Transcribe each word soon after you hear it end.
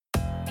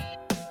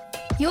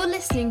You're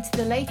listening to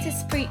the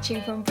latest preaching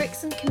from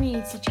Brixton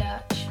Community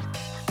Church.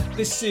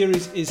 This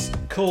series is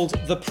called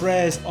The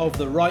Prayers of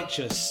the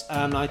Righteous,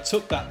 and I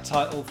took that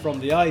title from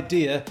the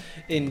idea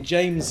in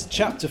James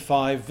chapter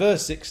 5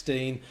 verse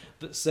 16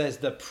 that says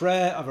the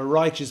prayer of a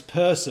righteous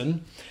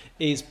person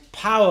is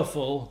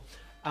powerful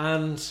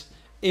and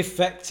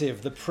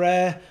effective. The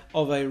prayer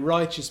of a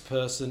righteous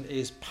person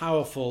is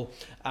powerful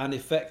and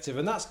effective,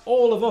 and that's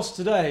all of us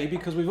today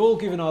because we've all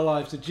given our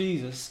lives to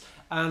Jesus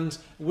and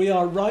we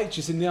are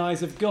righteous in the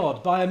eyes of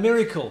God by a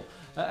miracle.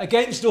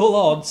 Against all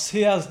odds,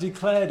 he has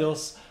declared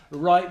us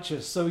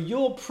righteous. So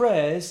your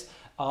prayers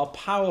are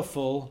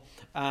powerful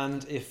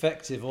and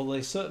effective, or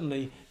they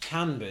certainly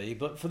can be.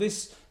 But for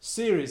this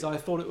series, I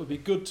thought it would be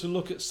good to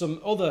look at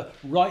some other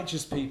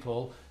righteous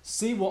people,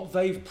 see what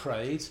they've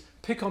prayed,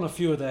 pick on a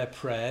few of their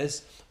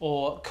prayers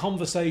or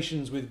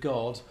conversations with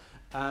God,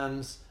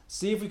 and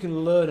see if we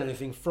can learn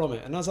anything from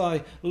it. And as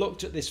I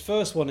looked at this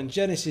first one in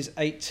Genesis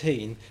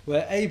 18,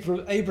 where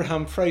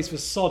Abraham prays for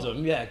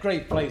Sodom, yeah,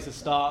 great place to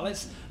start.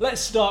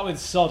 Let's start with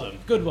Sodom.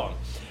 Good one.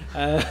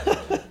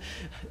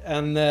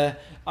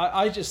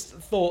 I just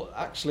thought,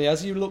 actually,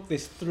 as you look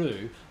this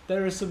through,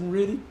 there are some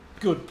really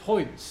good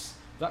points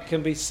that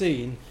can be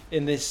seen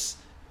in this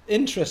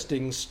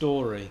interesting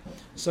story.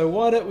 So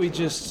why don't we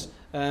just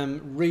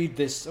read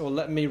this, or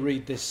let me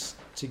read this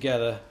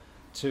together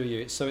to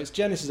you. So it's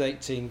Genesis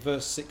 18,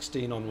 verse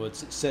 16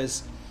 onwards. It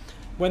says,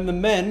 "When the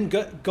men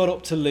got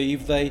up to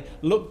leave, they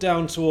looked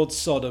down towards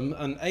Sodom,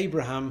 and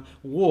Abraham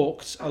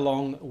walked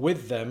along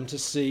with them to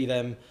see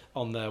them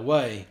on their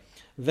way.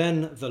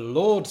 Then the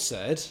Lord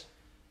said,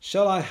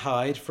 'Shall I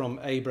hide from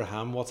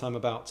Abraham what I'm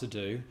about to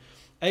do?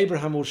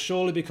 Abraham will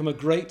surely become a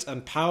great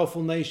and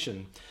powerful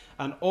nation,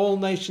 and all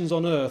nations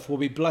on earth will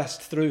be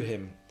blessed through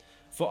him.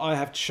 For I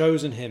have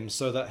chosen him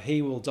so that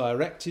he will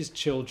direct his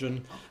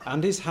children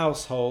and his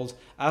household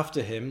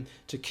after him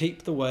to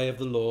keep the way of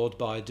the Lord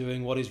by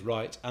doing what is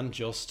right and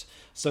just,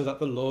 so that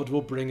the Lord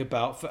will bring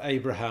about for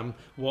Abraham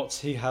what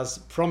he has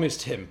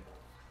promised him.'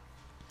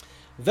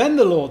 Then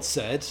the Lord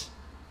said,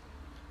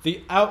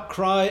 'The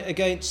outcry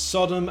against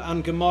Sodom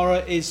and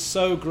Gomorrah is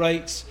so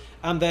great,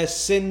 and their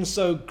sin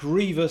so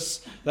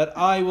grievous, that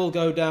I will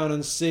go down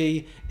and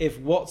see if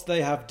what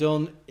they have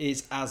done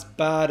is as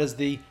bad as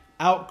the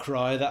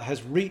outcry that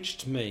has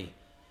reached me.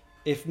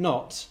 If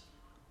not,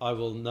 I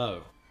will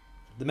know.'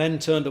 The men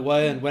turned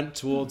away and went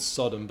towards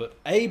Sodom, but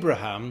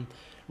Abraham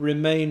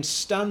remained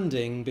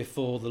standing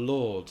before the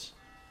Lord.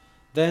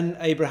 Then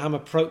Abraham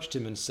approached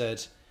him and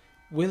said,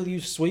 'Will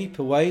you sweep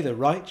away the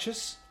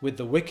righteous with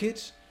the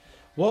wicked?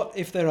 What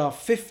if there are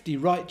 50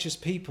 righteous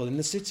people in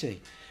the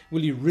city?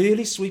 Will you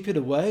really sweep it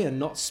away and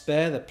not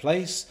spare the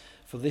place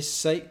for the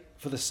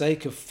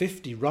sake of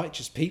 50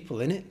 righteous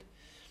people in it?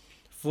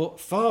 For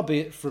far be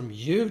it from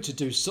you to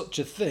do such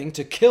a thing,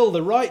 to kill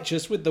the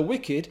righteous with the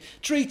wicked,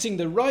 treating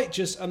the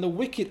righteous and the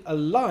wicked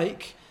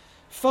alike.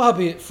 Far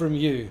be it from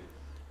you.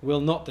 Will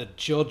not the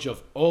judge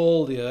of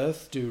all the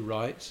earth do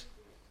right?'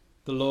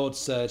 The Lord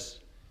said,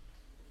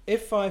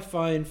 'If I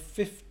find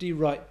 50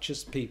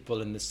 righteous people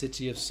in the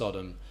city of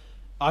Sodom,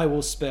 I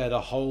will spare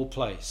the whole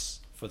place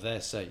for their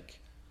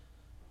sake.'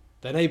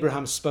 Then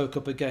Abraham spoke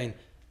up again,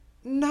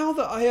 'Now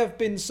that I have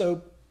been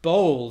so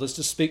bold as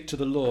to speak to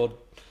the Lord,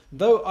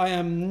 though I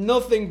am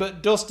nothing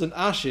but dust and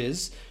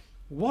ashes,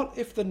 what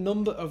if the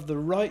number of the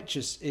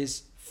righteous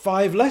is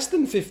 5 less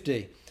than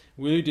 50?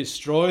 Will you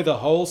destroy the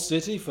whole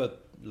city for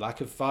lack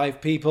of 5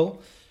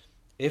 people?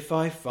 If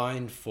I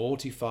find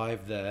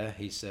 45 there,'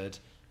 he said,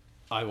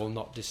 'I will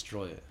not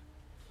destroy it.'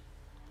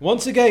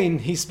 Once again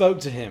he spoke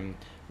to him,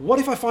 'What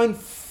if I find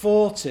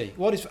 40?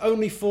 What if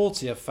only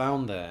 40 are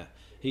found there?'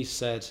 He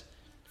said,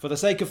 'For the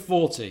sake of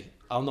 40,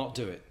 I'll not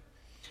do it.'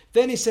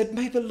 Then he said,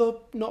 'May the Lord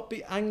not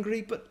be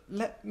angry, but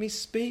let me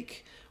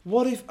speak.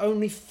 What if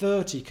only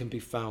 30 can be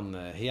found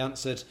there?' He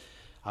answered,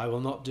 'I will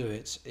not do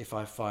it if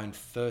I find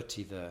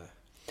 30 there.'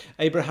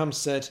 Abraham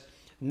said,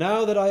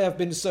 'Now that I have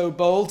been so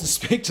bold to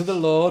speak to the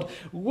Lord,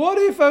 what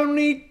if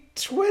only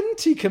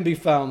 20 can be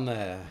found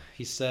there?'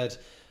 He said,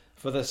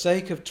 'For the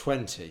sake of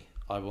 20,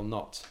 I will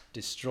not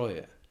destroy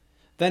it.'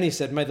 Then he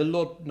said, 'May the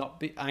Lord not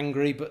be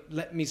angry, but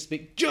let me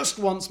speak just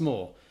once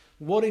more.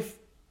 What if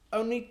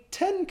only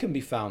 10 can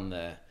be found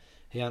there?'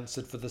 He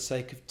answered, 'For the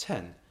sake of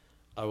 10,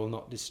 I will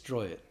not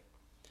destroy it.'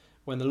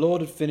 When the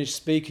Lord had finished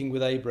speaking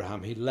with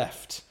Abraham, he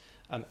left,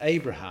 and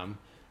Abraham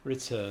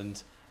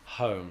returned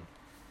home."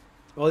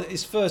 Well,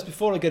 it's first,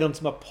 before I get on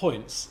to my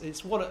points,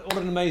 it's what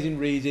an amazing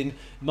reading. You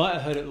might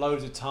have heard it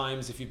loads of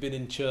times if you've been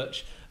in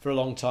church for a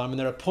long time, and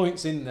there are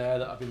points in there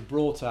that have been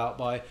brought out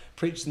by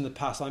preachers in the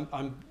past.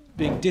 I'm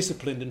being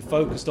disciplined and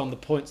focused on the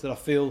points that I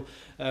feel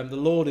the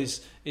Lord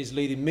is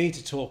leading me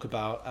to talk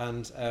about.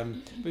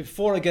 And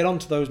before I get on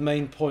to those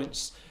main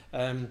points,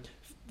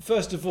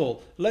 first of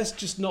all, let's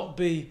just not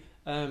be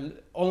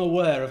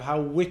unaware of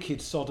how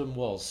wicked Sodom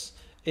was.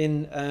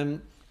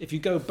 If you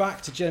go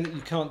back to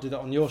you can't do that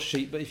on your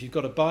sheet, but if you've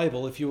got a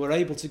Bible, if you were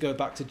able to go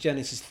back to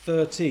Genesis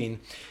 13,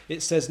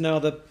 it says now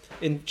that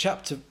in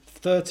chapter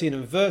 13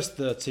 and verse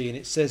 13,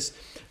 it says,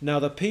 "Now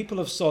the people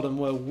of Sodom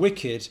were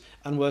wicked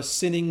and were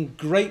sinning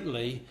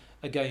greatly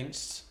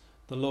against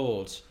the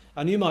Lord."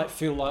 And you might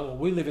feel like, well,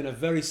 we live in a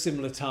very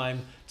similar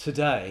time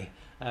today.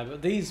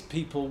 But these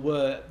people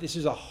this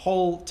is a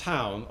whole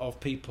town of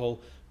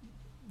people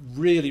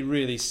really,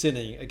 really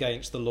sinning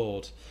against the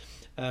Lord.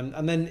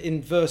 And then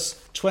in verse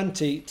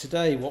 20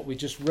 today, what we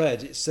just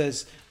read, it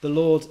says, the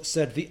Lord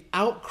said, "The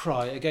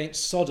outcry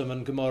against Sodom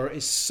and Gomorrah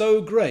is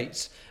so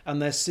great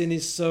and their sin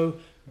is so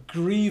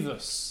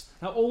grievous."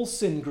 Now, all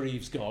sin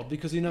grieves God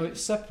because, it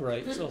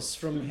separates us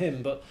from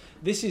him. But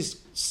this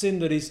is sin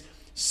that is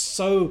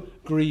so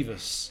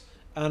grievous.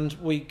 And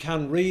we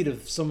can read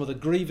of some of the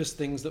grievous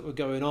things that were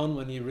going on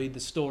when you read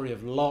the story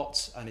of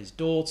Lot and his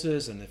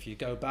daughters. And if you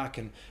go back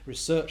and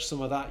research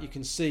some of that, you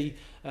can see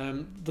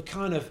the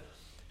kind of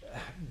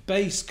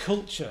base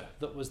culture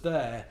that was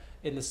there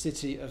in the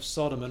city of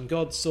Sodom. And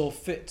God saw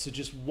fit to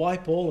just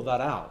wipe all of that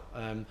out,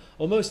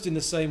 almost in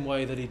the same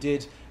way that he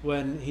did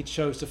when he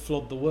chose to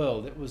flood the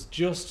world. It was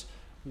just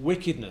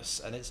wickedness,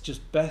 and it's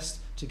just best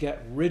to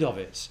get rid of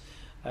it.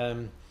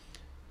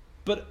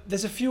 But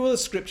there's a few other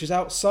scriptures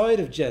outside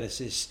of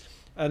Genesis,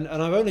 and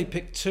I've only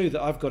picked two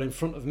that I've got in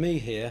front of me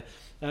here,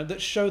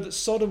 that show that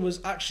Sodom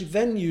was actually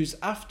then used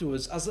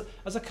afterwards as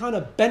a kind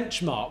of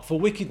benchmark for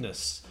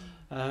wickedness.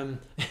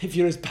 If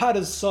you're as bad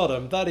as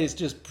Sodom, that is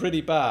just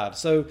pretty bad.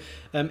 So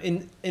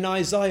in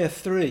Isaiah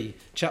 3,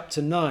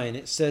 chapter 9,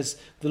 it says,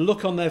 "The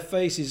look on their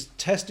faces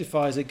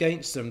testifies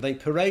against them. They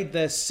parade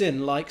their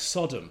sin like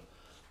Sodom."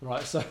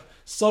 Right, so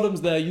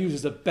Sodom's there used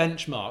as a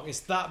benchmark.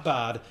 It's that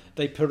bad.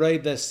 They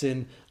parade their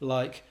sin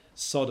like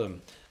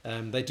Sodom.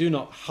 They do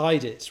not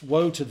hide it.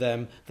 Woe to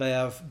them. They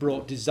have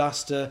brought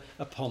disaster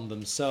upon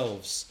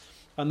themselves.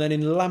 And then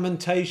in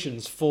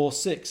Lamentations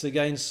 4:6,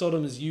 again,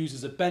 Sodom is used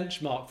as a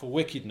benchmark for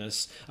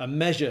wickedness, a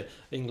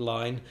measuring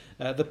line.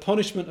 "The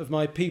punishment of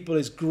my people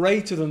is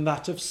greater than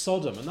that of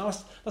Sodom." And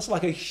that's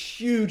like a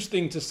huge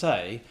thing to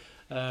say,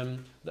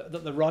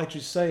 that the writer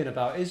is saying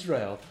about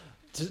Israel.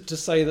 To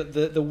say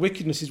that the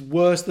wickedness is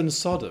worse than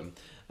Sodom,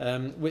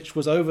 which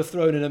was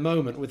overthrown in a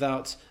moment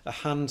without a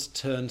hand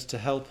turned to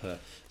help her.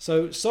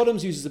 So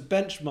Sodom's used as a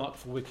benchmark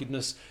for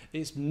wickedness.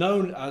 It's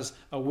known as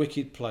a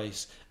wicked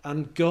place.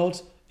 And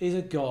God is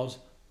a God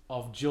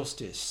of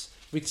justice.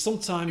 We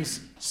sometimes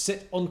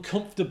sit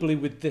uncomfortably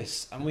with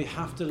this, and we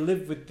have to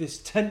live with this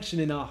tension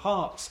in our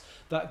hearts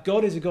that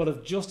God is a God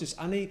of justice,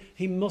 and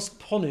he must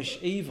punish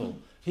evil.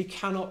 He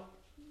cannot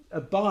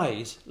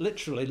abide,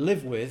 literally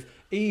live with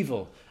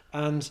evil.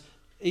 And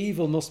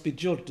evil must be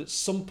judged at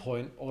some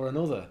point or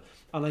another.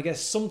 And I guess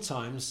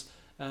sometimes,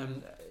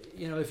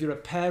 if you're a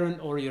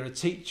parent or you're a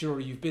teacher or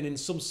you've been in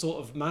some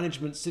sort of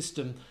management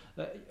system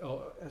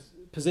or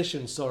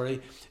position,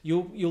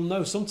 you'll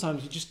know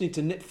sometimes you just need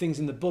to nip things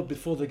in the bud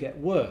before they get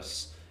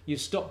worse. You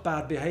stop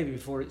bad behaviour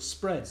before it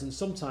spreads. And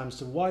sometimes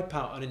to wipe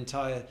out an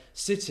entire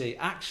city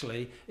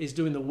actually is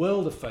doing the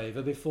world a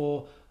favour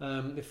before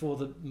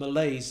the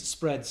malaise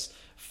spreads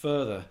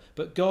further.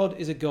 But God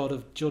is a God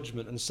of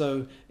judgment. And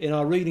so in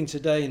our reading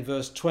today in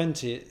verse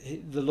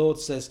 20, the Lord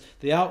says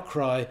the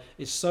outcry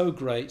is so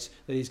great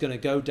that he's going to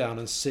go down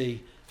and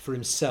see for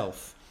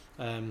himself,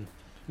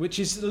 which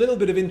is a little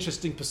bit of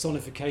interesting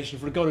personification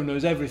for a God who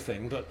knows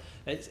everything. But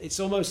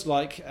it's almost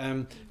like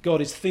God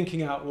is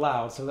thinking out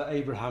loud so that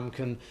Abraham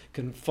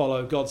can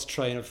follow God's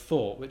train of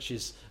thought, which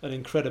is an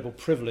incredible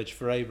privilege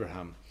for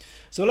Abraham.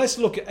 So let's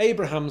look at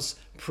Abraham's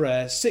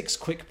prayer, 6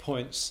 quick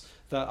points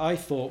that I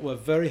thought were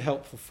very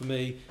helpful for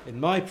me in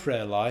my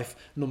prayer life.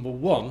 Number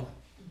 1,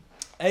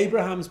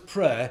 Abraham's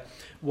prayer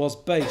was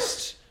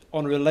based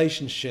on a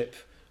relationship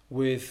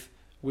with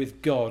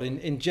God.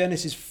 In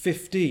Genesis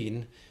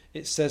 15,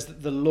 it says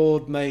that the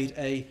Lord made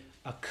a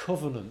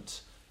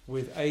covenant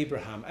with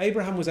Abraham.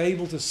 Abraham was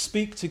able to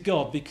speak to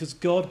God because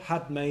God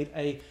had made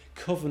a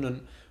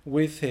covenant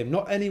with him.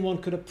 Not anyone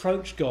could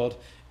approach God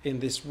in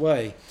this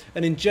way.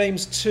 And in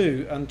James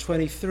 2 and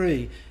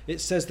 23, it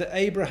says that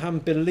Abraham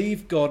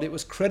believed God, it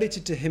was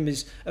credited to him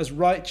as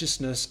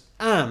righteousness,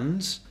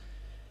 and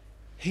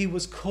he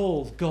was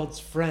called God's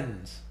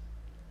friend.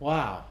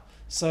 Wow.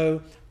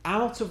 So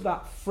out of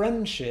that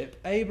friendship,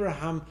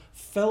 Abraham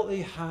felt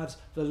he had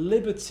the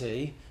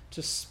liberty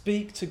to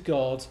speak to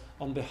God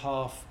on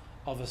behalf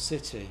of a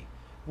city.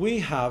 We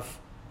have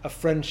a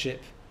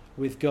friendship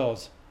with God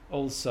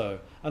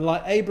also. And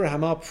like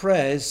Abraham, our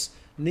prayers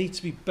need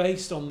to be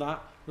based on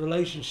that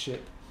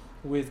relationship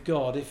with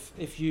God.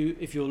 If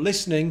you're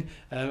listening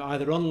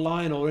either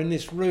online or in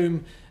this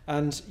room,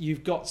 and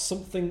you've got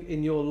something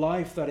in your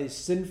life that is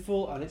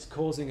sinful and it's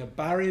causing a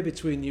barrier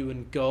between you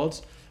and God,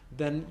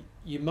 then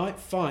you might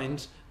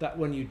find that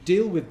when you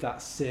deal with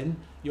that sin,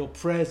 your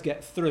prayers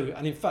get through.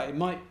 And in fact,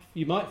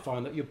 you might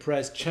find that your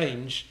prayers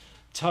change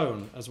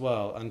tone as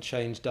well and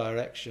change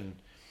direction.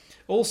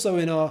 Also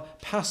in our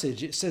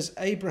passage, it says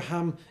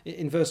Abraham,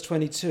 in verse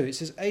 22, it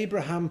says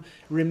Abraham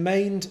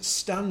remained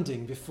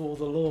standing before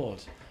the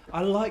Lord.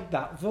 I like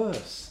that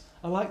verse.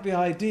 I like the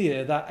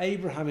idea that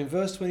Abraham, in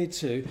verse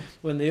 22,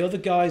 when the other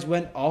guys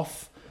went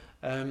off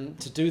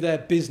to do their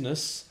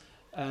business,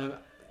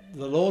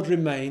 the Lord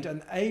remained,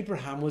 and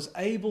Abraham was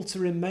able to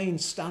remain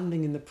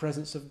standing in the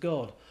presence of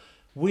God.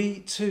 We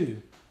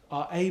too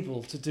are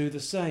able to do the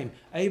same.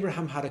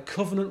 Abraham had a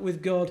covenant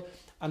with God,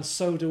 and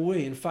so do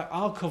we. In fact,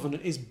 our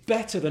covenant is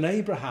better than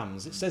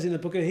Abraham's. It says in the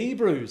book of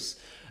Hebrews,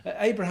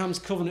 Abraham's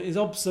covenant is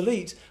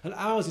obsolete, and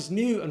ours is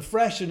new and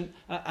fresh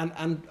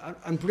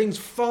and brings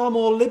far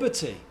more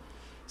liberty.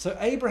 So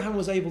Abraham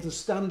was able to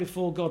stand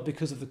before God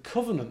because of the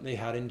covenant they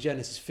had in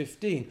Genesis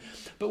 15.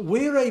 But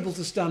we're able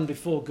to stand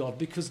before God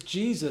because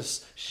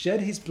Jesus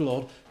shed his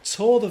blood,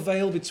 tore the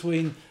veil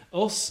between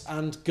us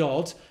and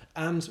God,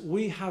 and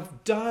we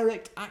have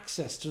direct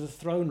access to the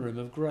throne room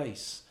of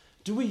grace.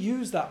 Do we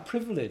use that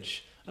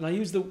privilege? And I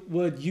use the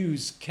word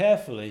use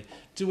carefully.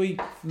 Do we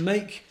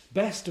make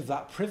best of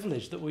that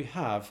privilege that we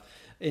have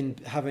in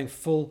having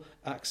full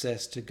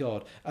access to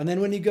God? And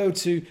then when you go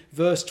to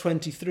verse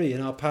 23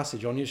 in our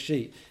passage on your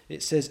sheet,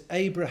 it says,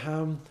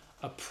 Abraham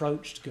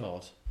approached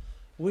God.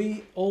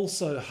 We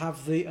also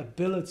have the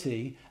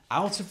ability,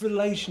 out of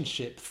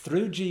relationship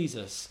through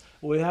Jesus,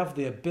 we have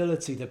the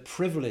ability, the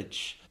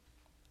privilege,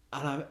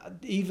 and I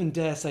even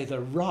dare say the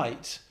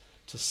right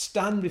to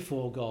stand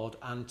before God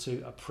and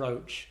to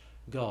approach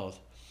God.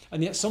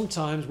 And yet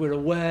sometimes we're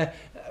aware,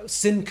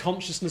 sin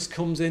consciousness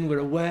comes in, we're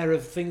aware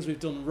of things we've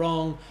done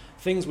wrong,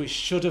 things we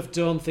should have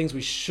done, things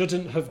we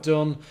shouldn't have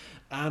done,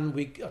 and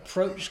we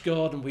approach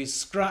God and we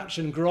scratch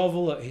and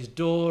grovel at his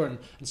door, and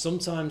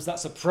sometimes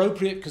that's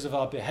appropriate because of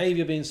our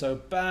behaviour being so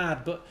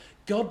bad, but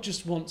God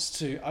just wants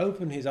to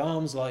open his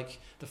arms like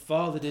the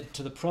Father did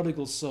to the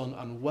prodigal son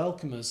and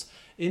welcome us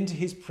into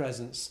his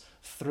presence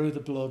through the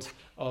blood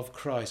of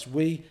Christ.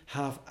 We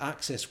have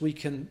access. We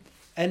can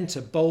enter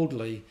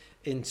boldly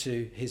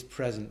into his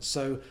presence.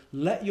 So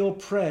let your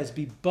prayers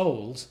be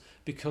bold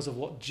because of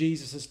what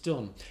Jesus has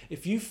done.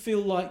 If you feel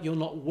like you're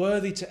not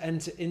worthy to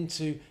enter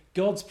into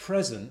God's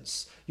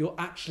presence, you're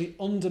actually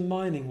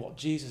undermining what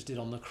Jesus did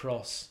on the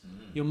cross.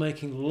 You're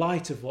making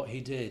light of what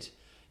he did.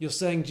 You're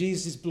saying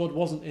Jesus' blood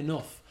wasn't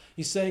enough.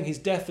 You're saying his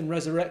death and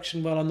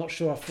resurrection, well, I'm not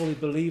sure I fully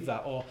believe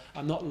that, or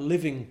I'm not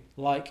living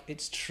like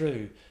it's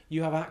true.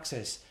 You have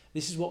access.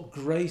 This is what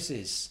grace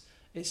is.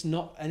 It's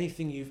not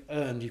anything you've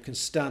earned. You can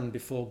stand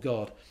before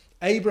God.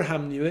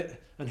 Abraham knew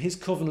it, and his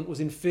covenant was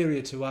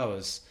inferior to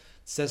ours.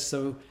 It says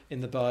so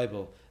in the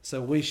Bible.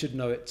 So we should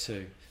know it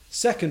too.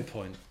 Second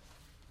point.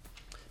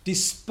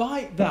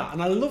 Despite that,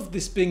 and I love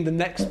this being the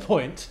next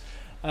point,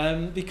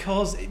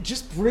 because it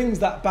just brings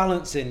that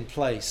balance in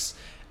place.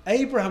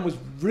 Abraham was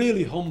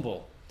really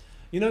humble.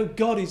 You know,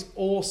 God is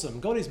awesome.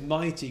 God is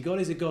mighty. God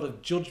is a God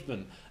of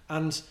judgment.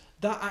 And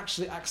that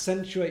actually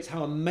accentuates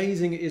how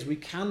amazing it is we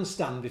can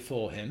stand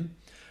before him.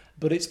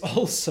 But it's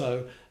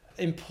also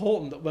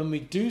important that when we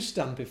do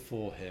stand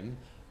before him,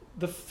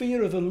 the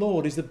fear of the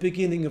Lord is the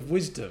beginning of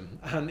wisdom,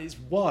 and it's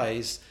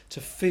wise to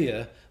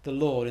fear the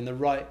Lord in the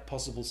right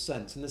possible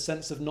sense, in the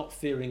sense of not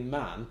fearing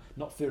man,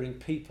 not fearing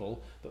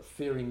people, but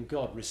fearing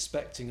God,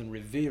 respecting and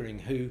revering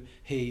who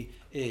he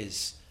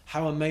is.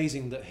 How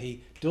amazing that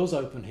he does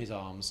open his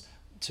arms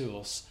to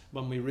us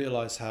when we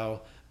realise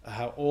how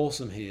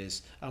awesome he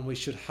is, and we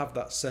should have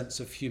that sense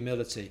of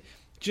humility.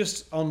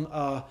 Just on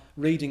our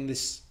reading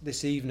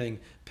this evening,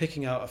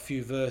 picking out a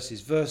few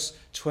verses. Verse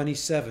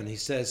 27, he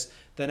says,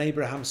 Then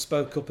Abraham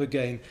spoke up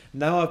again,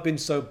 Now I've been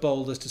so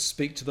bold as to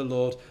speak to the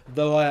Lord,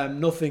 though I am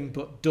nothing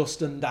but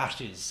dust and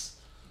ashes.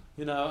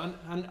 You know,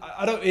 and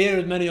I don't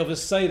hear many of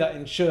us say that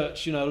in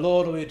church, you know,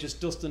 Lord, we're just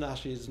dust and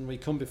ashes and we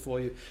come before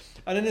you.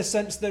 And in a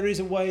sense, there is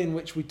a way in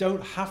which we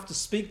don't have to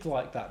speak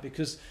like that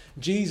because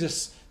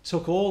Jesus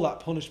took all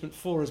that punishment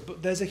for us.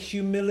 But there's a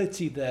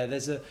humility there.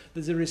 There's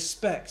a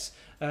respect.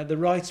 The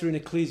writer in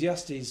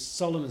Ecclesiastes,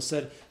 Solomon,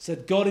 said,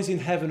 God is in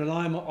heaven and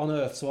I'm on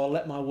earth, so I'll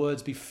let my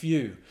words be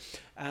few.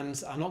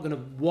 And I'm not going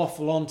to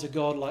waffle on to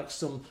God like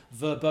some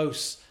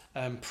verbose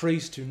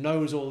priest who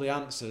knows all the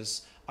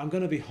answers. I'm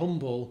going to be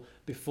humble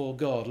before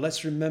God.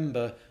 Let's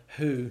remember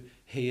who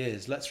he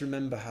is. Let's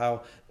remember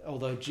how,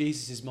 although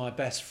Jesus is my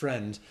best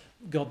friend,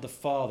 God the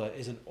Father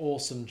is an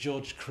awesome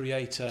judge,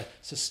 creator,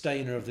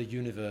 sustainer of the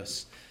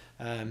universe.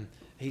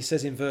 He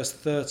says in verse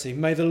 30,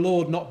 May the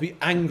Lord not be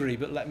angry,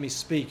 but let me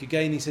speak.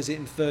 Again, he says it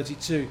in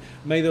 32,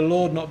 May the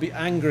Lord not be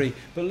angry,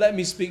 but let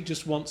me speak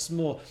just once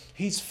more.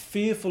 He's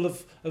fearful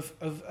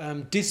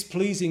of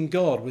displeasing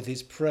God with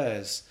his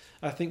prayers.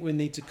 I think we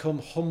need to come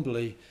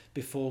humbly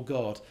before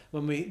God.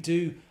 When we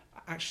do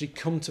actually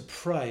come to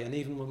pray, and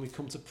even when we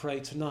come to pray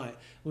tonight,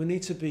 we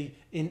need to be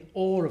in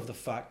awe of the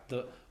fact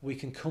that we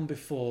can come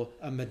before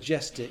a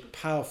majestic,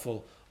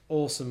 powerful,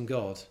 awesome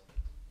God.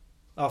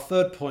 Our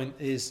third point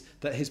is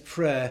that his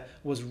prayer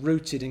was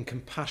rooted in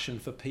compassion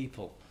for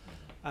people.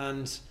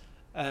 And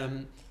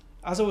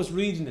as I was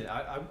reading it,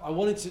 I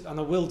wanted to, and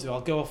I will do,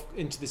 I'll go off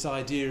into this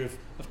idea of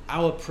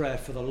our prayer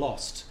for the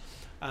lost.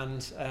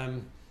 And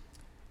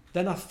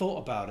then I thought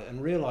about it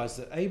and realised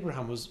that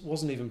Abraham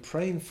wasn't even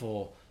praying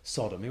for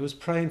Sodom. He was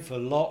praying for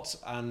Lot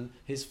and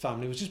his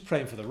family. He was just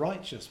praying for the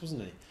righteous,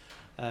 wasn't he?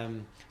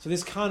 So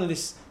there's kind of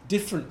this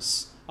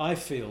difference, I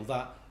feel,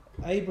 that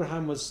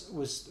Abraham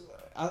was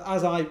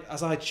as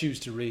I choose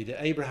to read it,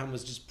 Abraham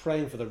was just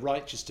praying for the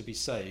righteous to be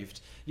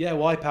saved. Yeah,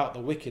 wipe out the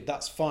wicked,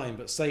 that's fine,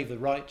 but save the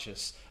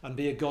righteous and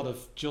be a God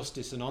of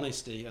justice and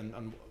honesty,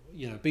 and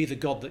be the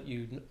God that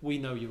we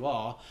know you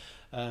are.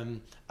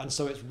 And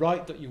so it's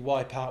right that you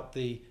wipe out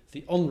the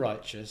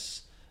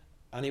unrighteous.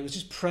 And he was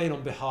just praying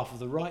on behalf of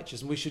the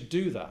righteous, and we should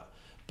do that.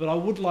 But I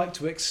would like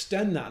to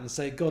extend that and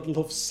say God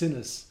loves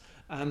sinners,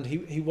 and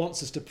he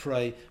wants us to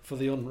pray for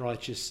the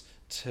unrighteous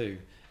too.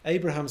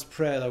 Abraham's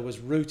prayer, though, was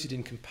rooted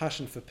in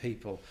compassion for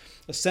people.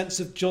 A sense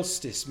of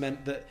justice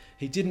meant that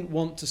he didn't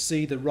want to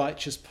see the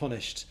righteous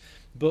punished,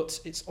 but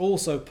it's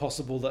also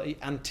possible that he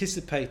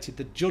anticipated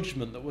the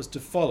judgment that was to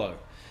follow.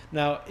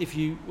 Now, if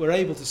you were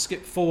able to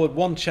skip forward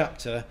one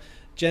chapter,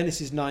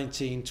 Genesis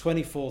 19,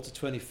 24 to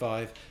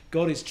 25,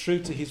 God is true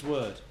to his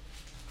word.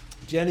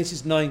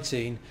 Genesis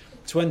 19,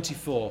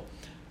 24.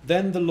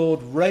 Then the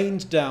Lord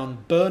rained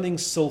down burning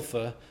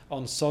sulphur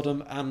on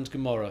Sodom and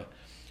Gomorrah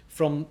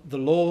from the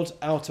Lord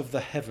out of the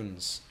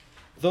heavens.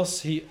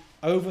 Thus he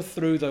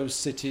overthrew those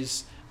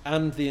cities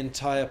and the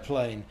entire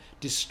plain,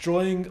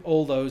 destroying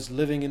all those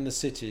living in the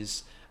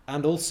cities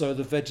and also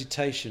the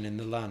vegetation in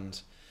the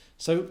land.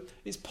 So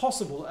it's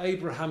possible that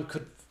Abraham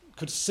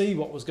could see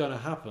what was going to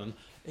happen.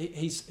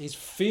 He's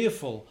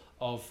fearful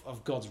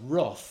of God's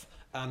wrath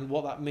and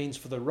what that means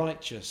for the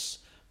righteous.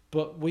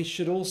 But we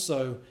should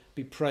also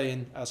be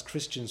praying as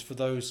Christians for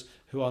those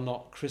who are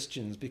not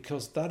Christians,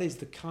 because that is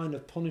the kind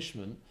of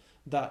punishment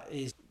that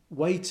is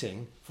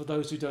waiting for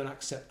those who don't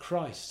accept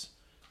Christ.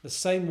 The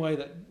same way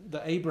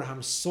that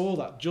Abraham saw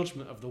that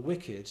judgment of the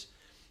wicked,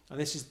 and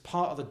this is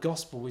part of the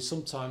gospel we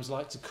sometimes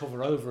like to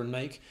cover over and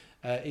make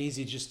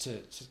easy just to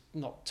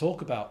not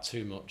talk about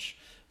too much.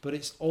 But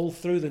it's all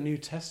through the New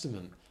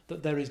Testament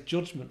that there is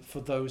judgment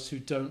for those who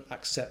don't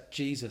accept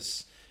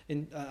Jesus.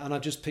 And I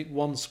just picked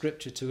one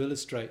scripture to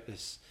illustrate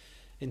this.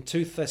 In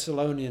 2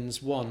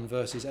 Thessalonians 1,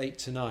 verses 8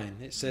 to 9,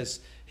 it says,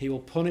 "He will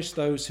punish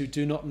those who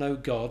do not know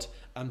God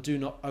and do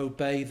not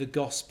obey the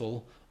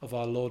gospel of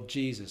our Lord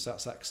Jesus."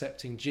 That's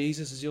accepting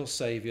Jesus as your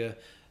Saviour,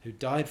 who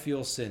died for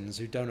your sins,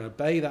 who don't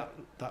obey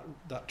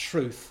that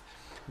truth.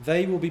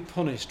 They will be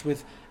punished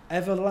with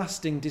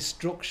everlasting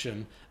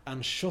destruction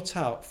and shut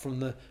out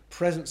from the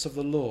presence of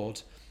the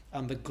Lord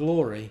and the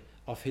glory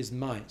of his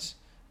might.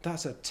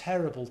 That's a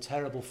terrible,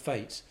 terrible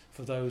fate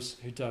for those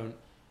who don't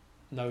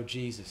know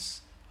Jesus.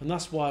 And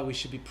that's why we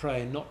should be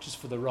praying not just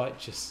for the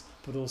righteous,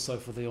 but also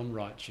for the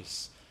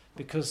unrighteous.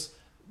 Because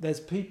there's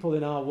people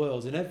in our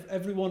world, and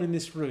everyone in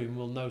this room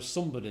will know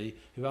somebody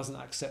who hasn't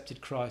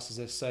accepted Christ as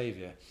their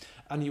Saviour.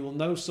 And you will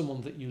know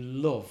someone that you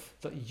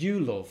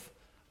love,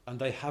 and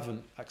they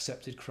haven't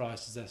accepted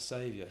Christ as their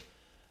Saviour.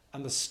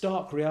 And the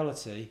stark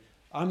reality,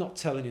 I'm not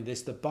telling you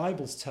this, the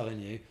Bible's telling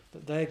you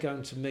that they're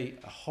going to meet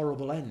a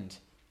horrible end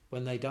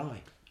when they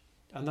die.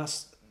 And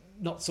that's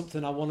not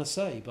something I want to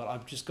say, but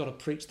I've just got to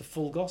preach the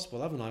full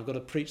gospel, haven't I? I've got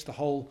to preach the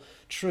whole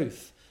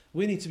truth.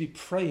 We need to be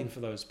praying for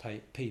those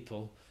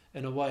people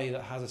in a way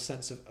that has a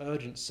sense of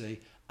urgency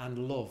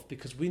and love,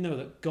 because we know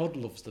that God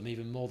loves them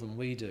even more than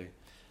we do.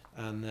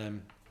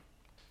 And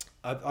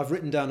I've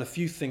written down a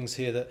few things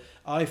here that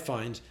I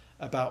find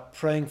about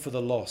praying for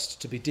the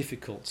lost to be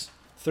difficult.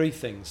 3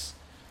 things.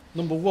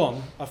 Number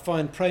 1, I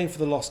find praying for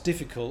the lost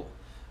difficult,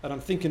 and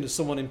I'm thinking of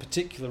someone in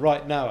particular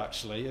right now,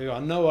 actually, who I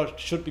know I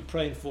should be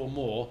praying for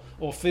more,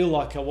 or feel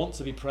like I want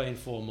to be praying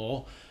for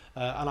more,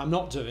 and I'm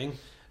not doing.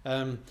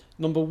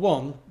 Number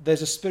 1,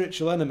 there's a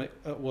spiritual enemy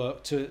at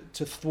work to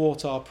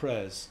thwart our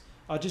prayers.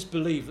 I just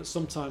believe that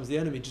sometimes the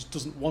enemy just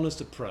doesn't want us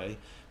to pray,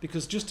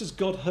 because just as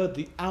God heard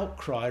the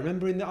outcry,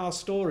 remember in our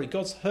story,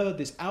 God's heard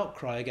this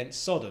outcry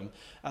against Sodom,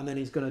 and then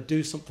he's going to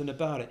do something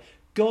about it.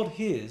 God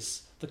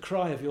hears the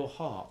cry of your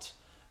heart.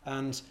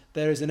 And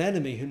there is an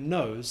enemy who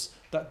knows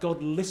that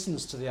God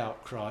listens to the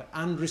outcry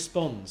and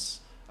responds.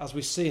 As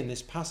we see in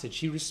this passage,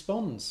 he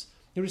responds.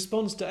 He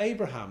responds to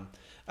Abraham.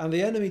 And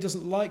the enemy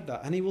doesn't like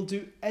that. And he will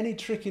do any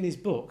trick in his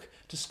book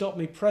to stop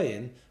me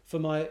praying for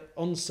my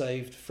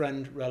unsaved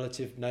friend,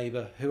 relative,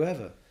 neighbour,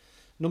 whoever.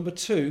 Number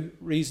 2,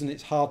 reason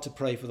it's hard to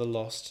pray for the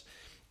lost.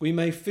 We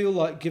may feel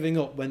like giving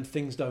up when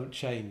things don't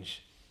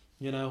change.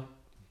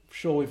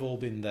 Sure, we've all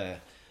been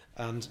there.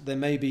 And there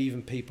may be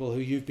even people who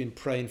you've been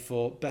praying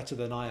for better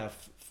than I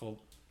have for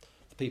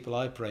the people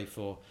I pray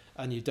for,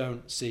 and you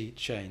don't see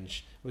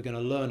change. We're going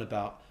to learn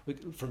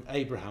from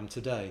Abraham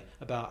today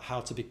about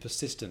how to be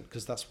persistent,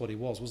 because that's what he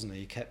was, wasn't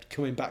he? He kept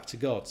coming back to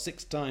God.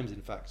 6 times,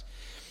 in fact,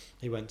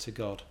 he went to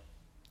God.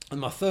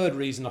 And my 3rd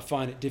reason I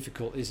find it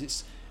difficult is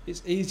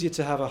it's easier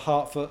to have a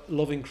heart for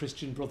loving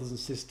Christian brothers and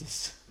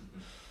sisters.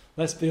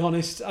 Let's be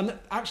honest. And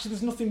actually,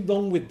 there's nothing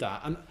wrong with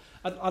that. And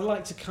I'd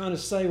like to kind of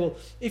say, well,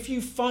 if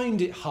you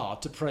find it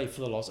hard to pray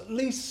for the lost, at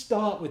least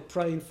start with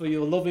praying for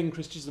your loving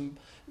Christians and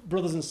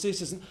brothers and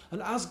sisters.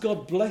 And as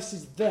God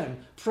blesses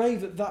them, pray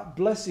that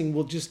blessing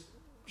will just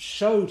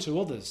show to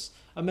others.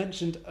 I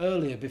mentioned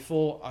earlier,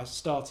 before I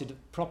started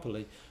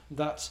properly,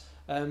 that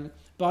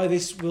by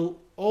this will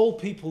all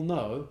people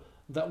know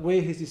that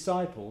we're his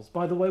disciples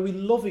by the way we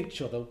love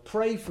each other,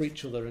 pray for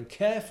each other and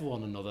care for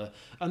one another.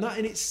 And that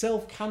in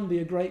itself can be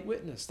a great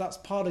witness. That's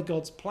part of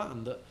God's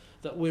plan,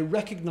 that we're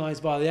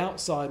recognised by the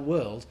outside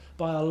world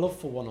by our love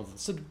for one another.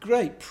 So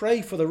great,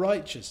 pray for the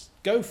righteous,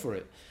 go for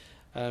it.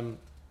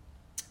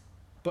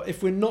 But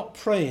if we're not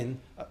praying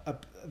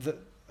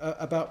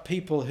about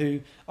people who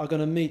are going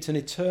to meet an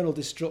eternal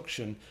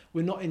destruction,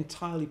 we're not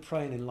entirely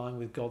praying in line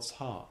with God's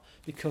heart,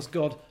 because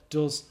God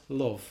does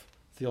love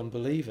the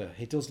unbeliever.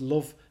 He does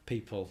love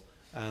people,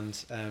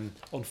 and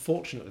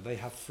unfortunately they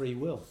have free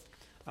will.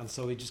 And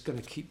so we're just going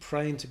to keep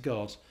praying to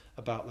God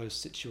about those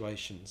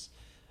situations.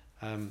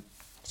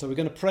 So we're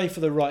going to pray for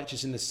the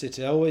righteous in the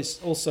city. I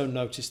always also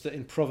notice that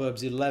in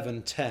Proverbs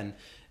 11:10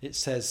 it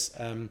says,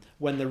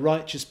 when the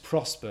righteous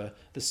prosper,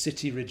 the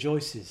city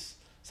rejoices.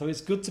 So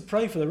it's good to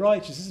pray for the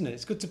righteous, isn't it?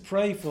 It's good to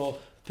pray for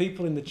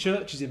people in the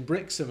churches in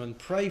Brixham and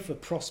pray for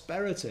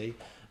prosperity,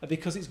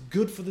 because it's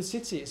good for the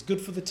city, it's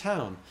good for the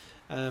town,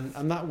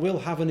 and that will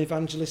have an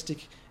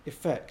evangelistic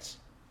effect.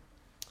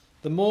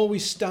 The more we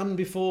stand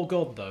before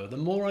God, though, the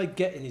more I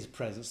get in his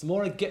presence, the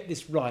more I get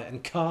this right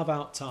and carve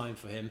out time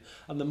for him,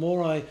 and the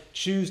more I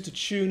choose to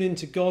tune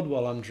into God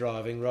while I'm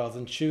driving rather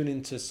than tune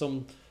into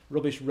some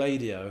rubbish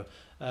radio,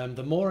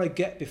 the more I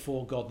get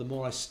before God, the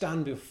more I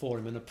stand before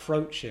him and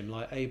approach him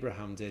like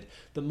Abraham did,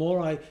 the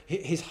more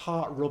his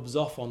heart rubs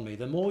off on me.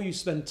 The more you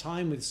spend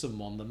time with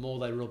someone, the more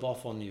they rub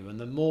off on you. And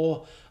the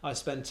more I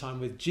spend time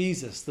with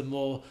Jesus, the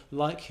more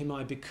like him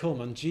I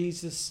become. And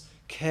Jesus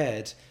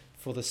cared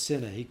for the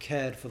sinner. He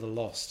cared for the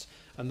lost.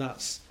 And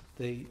that's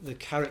the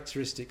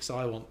characteristics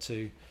I want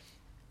to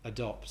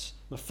adopt.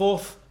 My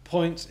fourth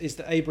point is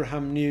that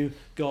Abraham knew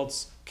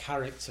God's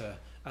character,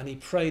 and he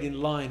prayed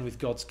in line with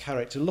God's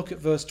character. Look at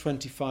verse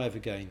 25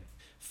 again.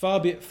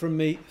 Far be it from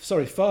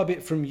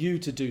you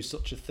to do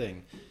such a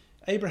thing.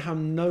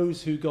 Abraham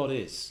knows who God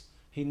is.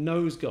 He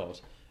knows God,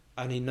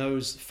 and he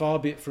knows far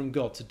be it from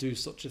God to do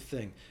such a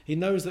thing. He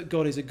knows that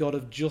God is a God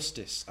of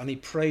justice, and he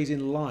prays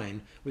in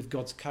line with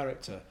God's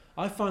character.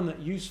 I find that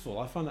useful.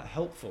 I find that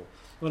helpful.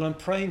 When I'm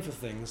praying for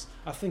things,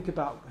 I think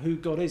about who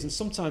God is, and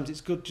sometimes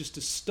it's good just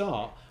to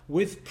start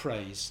with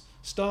praise.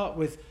 Start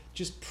with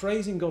just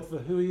praising God for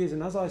who he is.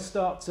 And as I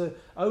start to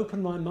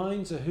open my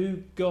mind to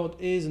who God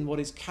is and what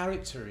his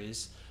character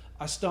is,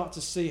 I start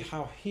to see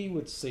how he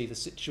would see the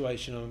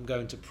situation I'm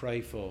going to pray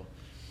for.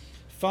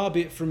 Far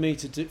be it from me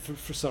to do,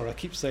 I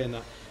keep saying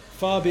that.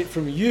 Far be it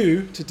from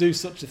you to do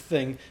such a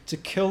thing, to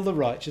kill the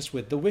righteous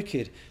with the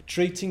wicked,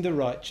 treating the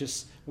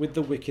righteous with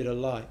the wicked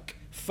alike.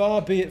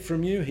 Far be it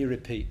from you, he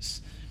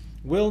repeats.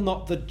 Will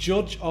not the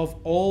judge of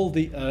all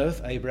the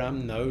earth,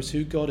 Abraham knows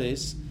who God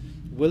is,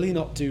 will he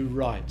not do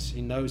right?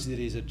 He knows that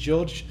he's a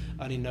judge,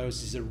 and he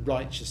knows he's a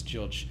righteous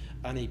judge,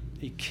 and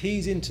he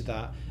keys into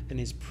that in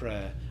his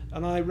prayer.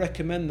 And I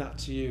recommend that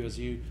to you as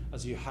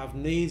you have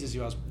needs, as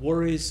you have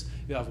worries,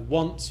 you have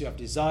wants, you have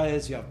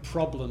desires, you have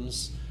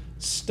problems.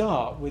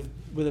 Start with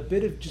a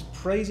bit of just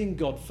praising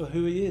God for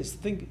who he is.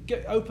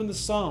 Open the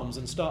Psalms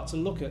and start to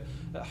look at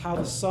how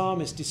the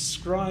psalmist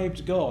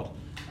described God,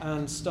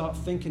 and start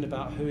thinking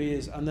about who he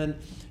is, and then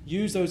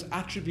use those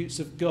attributes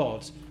of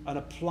God and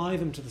apply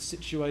them to the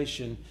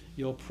situation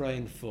you're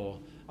praying for.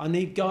 I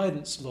need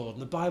guidance, Lord.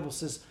 And the Bible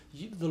says,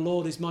 the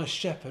Lord is my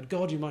shepherd.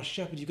 God, you're my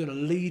shepherd. You're going to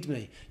lead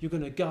me. You're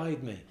going to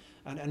guide me.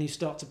 And you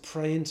start to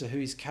pray into who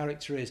his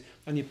character is.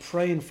 And you're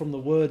praying from the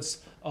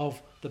words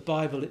of the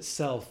Bible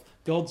itself,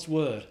 God's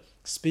word,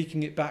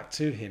 speaking it back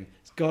to him.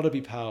 It's got to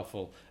be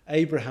powerful.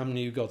 Abraham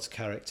knew God's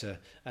character,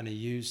 and he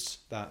used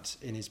that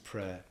in his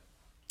prayer.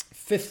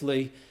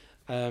 Fifthly,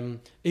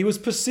 he was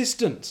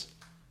persistent.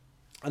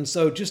 And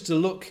so just to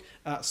look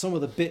at some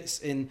of the bits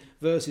in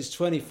verses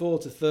 24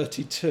 to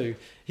 32,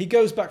 he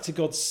goes back to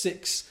God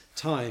 6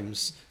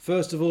 times.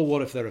 First of all,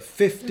 what if there are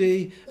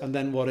 50? And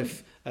then what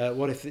if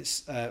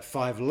it's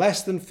 5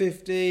 less than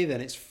 50? Then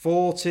it's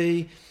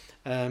 40.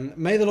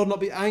 May the Lord not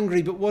be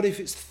angry, but what if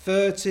it's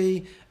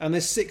 30? And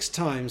there's 6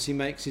 times he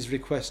makes his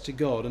request to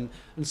God. And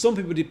some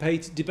people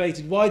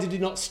debated, why did he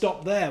not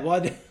stop there? Why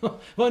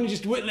don't you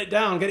just whittle it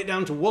down, get it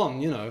down to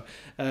 1,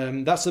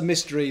 That's a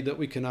mystery that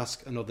we can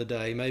ask another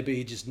day. Maybe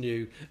he just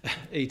knew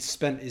he'd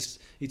spent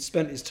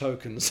his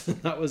tokens.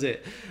 That was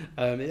it.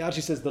 It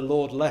actually says the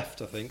Lord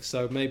left, I think.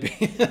 So maybe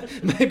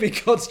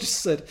God's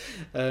just said,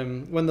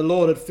 when the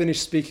Lord had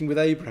finished speaking with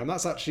Abraham.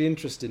 That's actually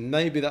interesting.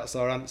 Maybe that's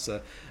our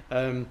answer.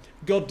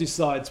 God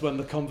decides when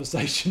the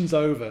conversation's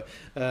over.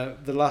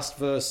 The last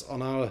verse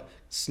on our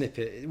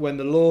snippet, when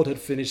the Lord had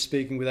finished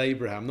speaking with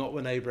Abraham, not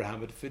when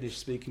Abraham had finished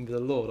speaking with the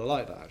Lord. I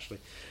like that, actually.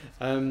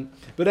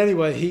 But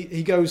anyway,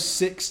 he goes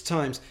 6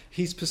 times.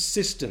 He's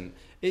persistent.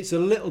 It's a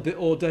little bit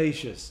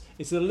audacious.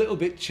 It's a little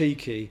bit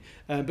cheeky.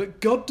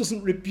 But God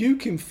doesn't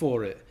rebuke him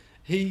for it.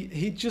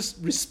 He just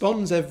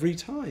responds every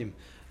time.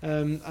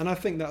 And I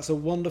think that's a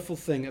wonderful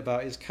thing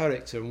about his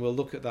character. And we'll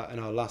look at that in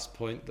our last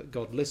point, that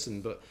God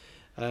listened. But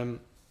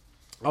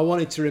I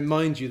wanted to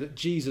remind you that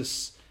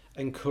Jesus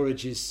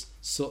encourages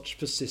such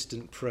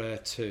persistent prayer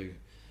too.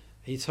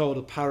 He told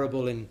a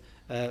parable in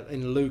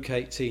Luke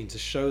 18 to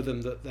show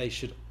them that they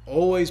should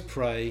always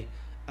pray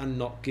and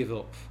not give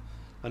up.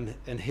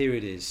 And here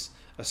it is.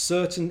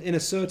 In a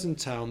certain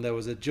town there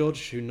was a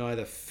judge who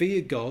neither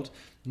feared God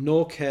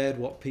nor cared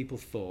what people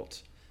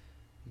thought.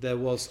 There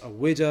was a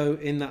widow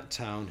in that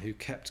town who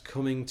kept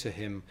coming to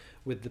him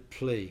with the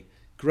plea,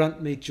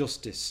 "Grant me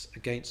justice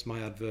against my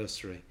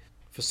adversary."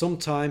 For some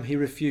time he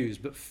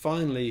refused, but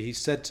finally he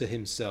said to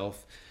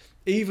himself,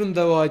 "Even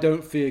though I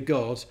don't fear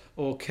God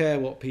or care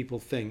what people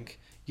think,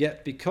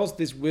 yet because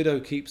this widow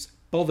keeps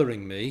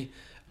bothering me,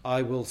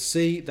 I will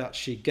see that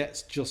she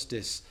gets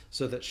justice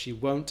so that she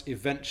won't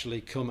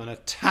eventually come and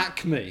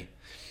attack me."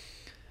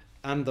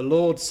 And the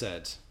Lord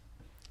said,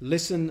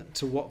 "Listen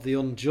to what the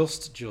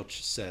unjust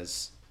judge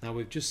says." Now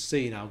we've just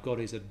seen how God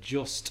is a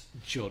just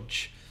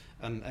judge,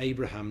 and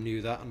Abraham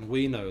knew that and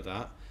we know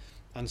that.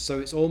 And so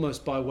it's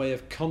almost by way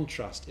of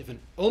contrast. If an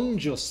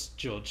unjust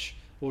judge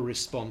will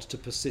respond to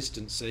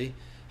persistency,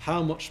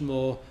 how much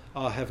more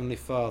our Heavenly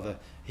Father?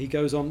 He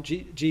goes on,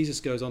 Jesus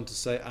goes on to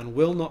say, "And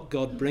will not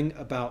God bring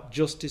about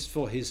justice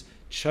for his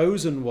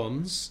chosen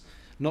ones?"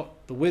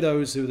 Not the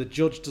widows who the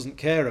judge doesn't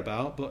care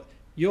about, but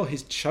you're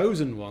his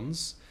chosen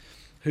ones,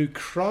 "who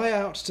cry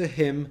out to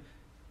him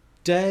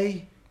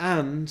day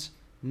and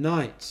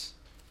night."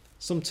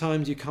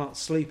 Sometimes you can't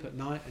sleep at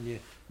night and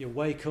you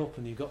wake up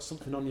and you've got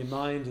something on your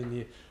mind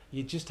and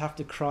you just have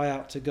to cry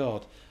out to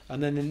God.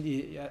 And then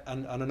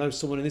and I know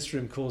someone in this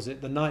room calls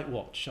it the night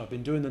watch. I've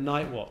been doing the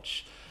night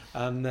watch.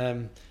 And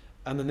then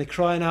they're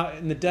crying out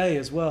in the day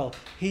as well.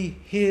 He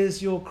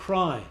hears your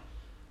cry.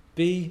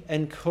 Be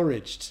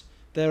encouraged.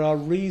 There are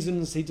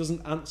reasons he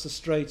doesn't answer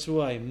straight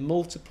away.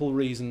 Multiple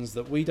reasons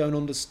that we don't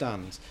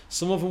understand.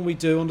 Some of them we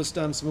do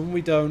understand, some of them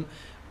we don't.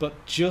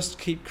 But just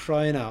keep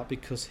crying out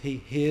because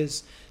he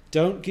hears.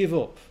 Don't give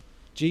up.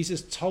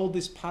 Jesus told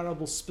this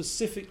parable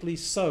specifically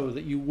so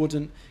that you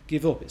wouldn't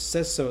give up. It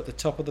says so at the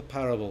top of the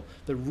parable.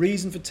 The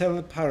reason for telling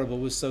the parable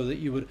was so that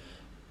you would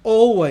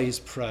always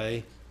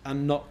pray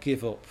and not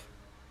give up.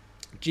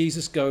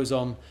 Jesus goes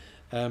on,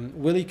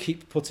 will he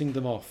keep putting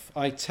them off?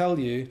 I tell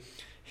you,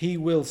 he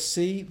will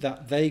see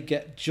that they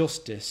get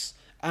justice,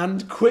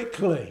 and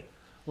quickly.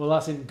 Well,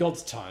 that's in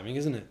God's timing,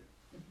 isn't it?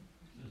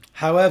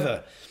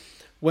 However,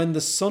 when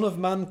the Son of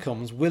Man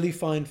comes, will he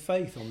find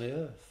faith on the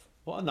earth?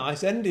 What a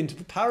nice ending to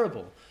the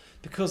parable.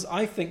 Because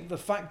I think the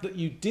fact that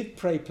you did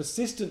pray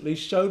persistently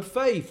showed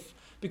faith.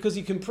 Because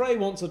you can pray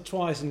once or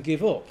twice and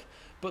give up.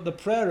 But the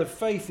prayer of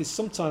faith is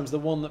sometimes the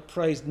one that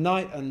prays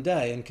night and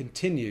day and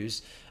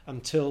continues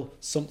until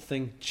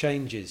something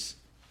changes.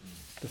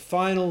 The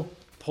final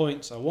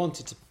point I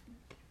wanted to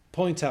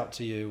point out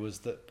to you was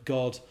that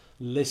God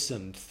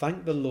listened.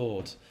 Thank the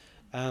Lord.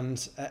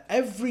 And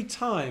every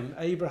time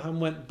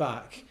Abraham went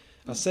back,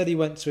 I said he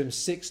went to him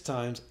 6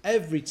 times,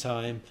 every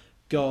time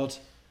God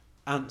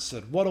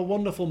answered. What a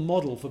wonderful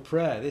model for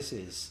prayer this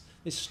is.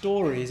 This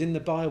story is in the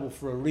Bible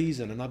for a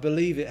reason, and I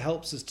believe it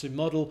helps us to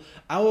model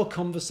our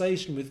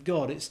conversation with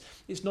God.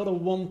 It's not a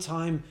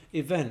one-time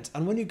event.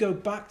 And when you go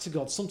back to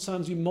God,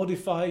 sometimes you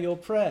modify your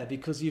prayer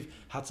because you've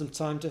had some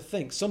time to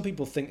think. Some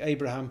people think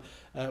Abraham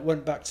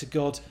went back to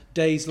God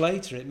days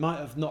later. It might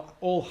have not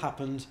all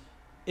happened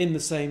in the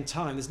same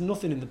time. There's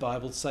nothing in the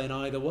Bible saying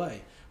either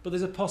way. But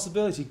there's a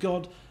possibility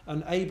God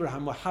and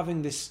Abraham were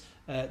having this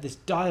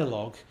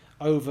dialogue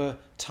over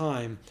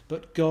time,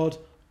 but God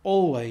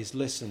always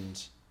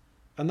listened.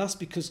 And that's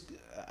because,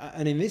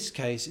 and in this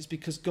case, it's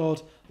because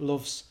God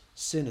loves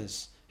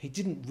sinners. He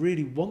didn't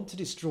really want to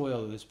destroy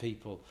all those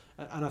people.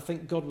 And I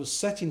think God was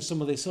setting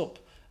some of this up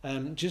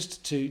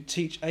just to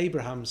teach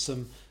Abraham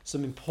some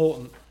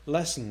important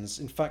lessons.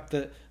 In fact,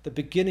 the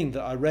beginning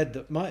that I read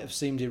that might have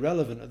seemed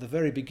irrelevant, at the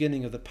very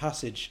beginning of the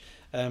passage,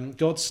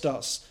 God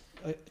starts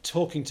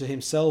talking to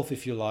himself,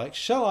 if you like.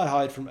 Shall I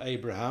hide from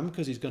Abraham?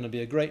 Because he's going to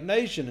be a great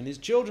nation and his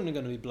children are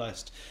going to be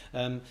blessed.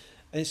 And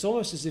it's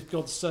almost as if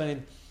God's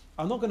saying,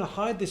 I'm not going to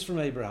hide this from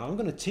Abraham. I'm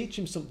going to teach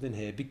him something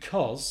here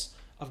because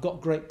I've got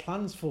great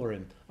plans for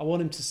him. I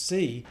want him to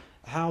see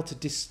how to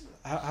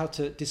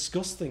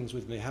discuss things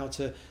with me, how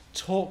to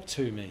talk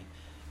to me.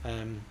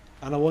 And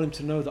I want him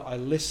to know that I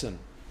listen.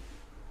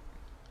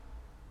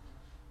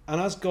 And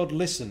as God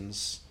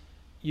listens,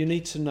 you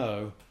need to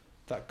know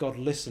that God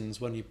listens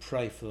when you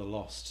pray for the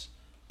lost,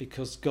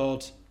 because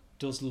God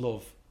does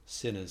love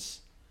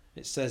sinners.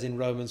 It says in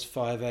Romans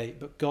 5:8,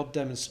 but God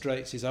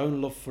demonstrates his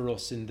own love for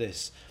us in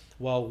this: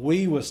 while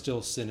we were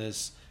still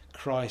sinners,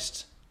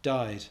 Christ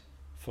died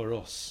for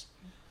us.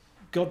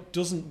 God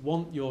doesn't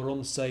want your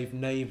unsaved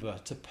neighbour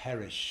to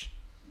perish.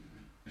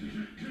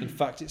 In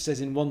fact, it says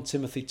in 1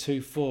 Timothy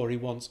 2:4, he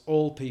wants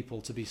all people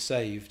to be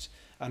saved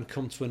and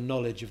come to a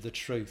knowledge of the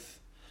truth.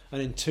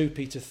 And in 2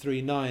 Peter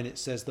 3:9 it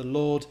says, the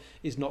Lord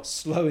is not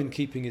slow in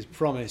keeping his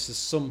promise, as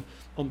some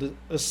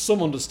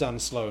understand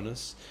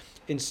slowness.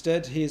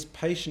 Instead, he is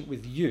patient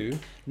with you,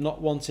 not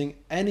wanting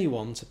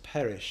anyone to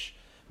perish,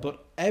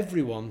 but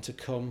everyone to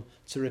come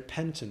to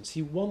repentance.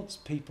 He wants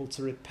people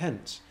to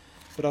repent.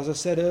 But as I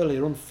said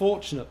earlier,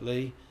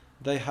 unfortunately,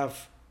 they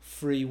have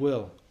free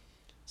will.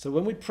 So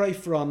when we pray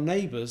for our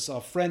neighbours,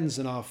 our friends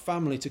and our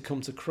family to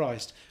come to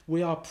Christ,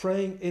 we are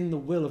praying in the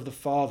will of the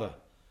Father.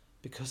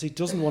 because he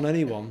doesn't want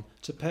anyone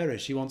to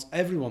perish. He wants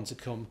everyone to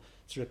come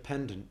to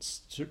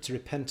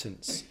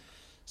repentance.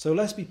 So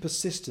let's be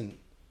persistent.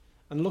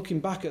 And looking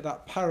back at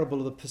that parable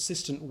of the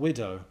persistent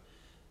widow,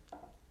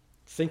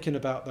 thinking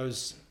about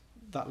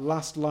that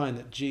last line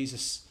that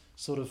Jesus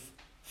sort of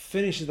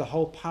finishes the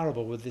whole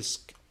parable with this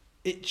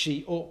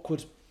itchy,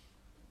 awkward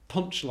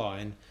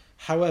punchline.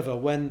 However,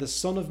 when the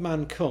Son of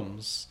Man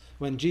comes,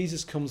 when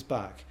Jesus comes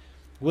back,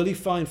 will he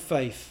find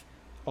faith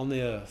on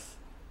the earth?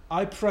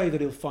 I pray that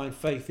he'll find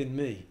faith in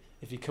me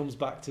if he comes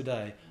back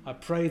today. I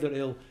pray that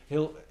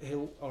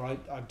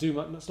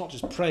it's not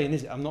just praying,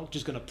 is it? I'm not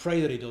just going to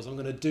pray that he does. I'm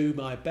going to do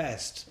my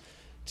best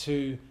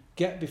to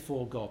get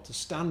before God, to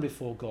stand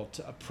before God,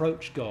 to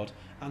approach God,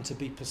 and to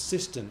be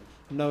persistent,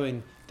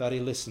 knowing that he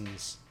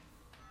listens.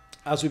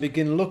 As we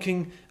begin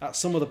looking at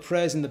some of the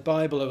prayers in the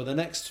Bible over the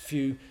next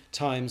few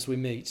times we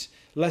meet,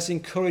 let's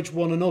encourage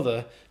one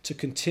another to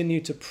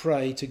continue to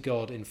pray to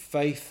God in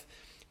faith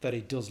that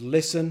he does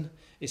listen,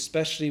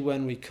 especially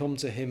when we come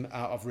to him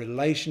out of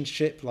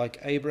relationship like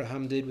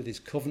Abraham did with his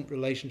covenant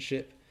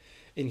relationship,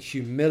 in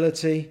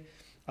humility,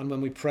 and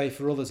when we pray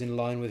for others in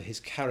line with his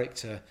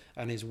character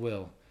and his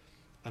will,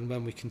 and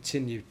when we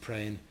continue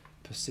praying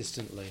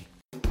persistently.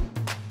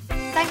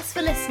 Thanks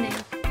for listening.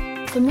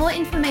 For more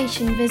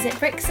information, visit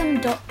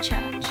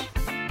brixham.church.